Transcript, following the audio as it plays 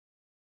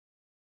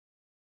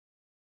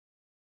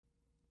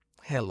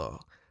Hello,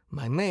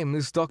 my name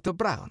is Dr.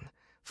 Brown.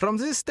 From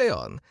this day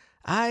on,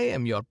 I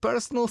am your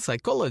personal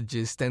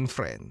psychologist and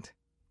friend.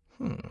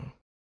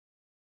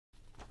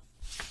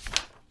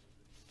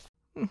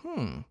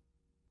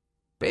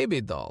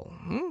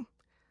 Babydoll,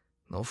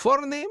 No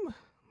forename,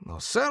 no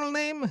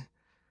surname,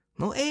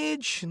 no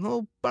age,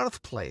 no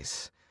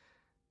birthplace.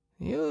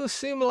 You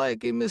seem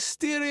like a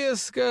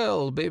mysterious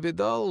girl,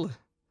 Babydoll.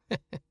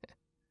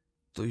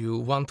 Do you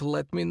want to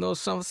let me know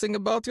something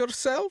about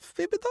yourself,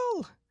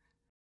 Babydoll?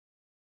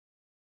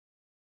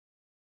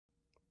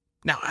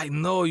 Now, I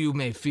know you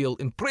may feel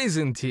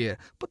imprisoned here,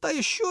 but I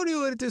assure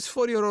you it is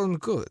for your own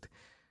good.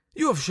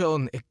 You have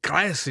shown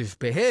aggressive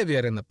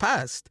behavior in the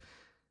past,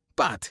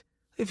 but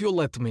if you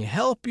let me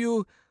help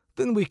you,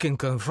 then we can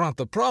confront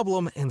the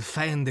problem and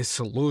find a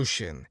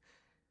solution.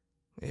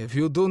 If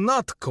you do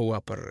not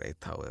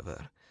cooperate,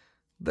 however,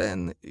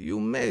 then you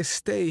may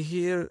stay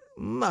here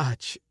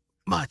much,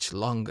 much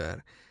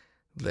longer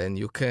than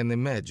you can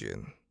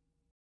imagine.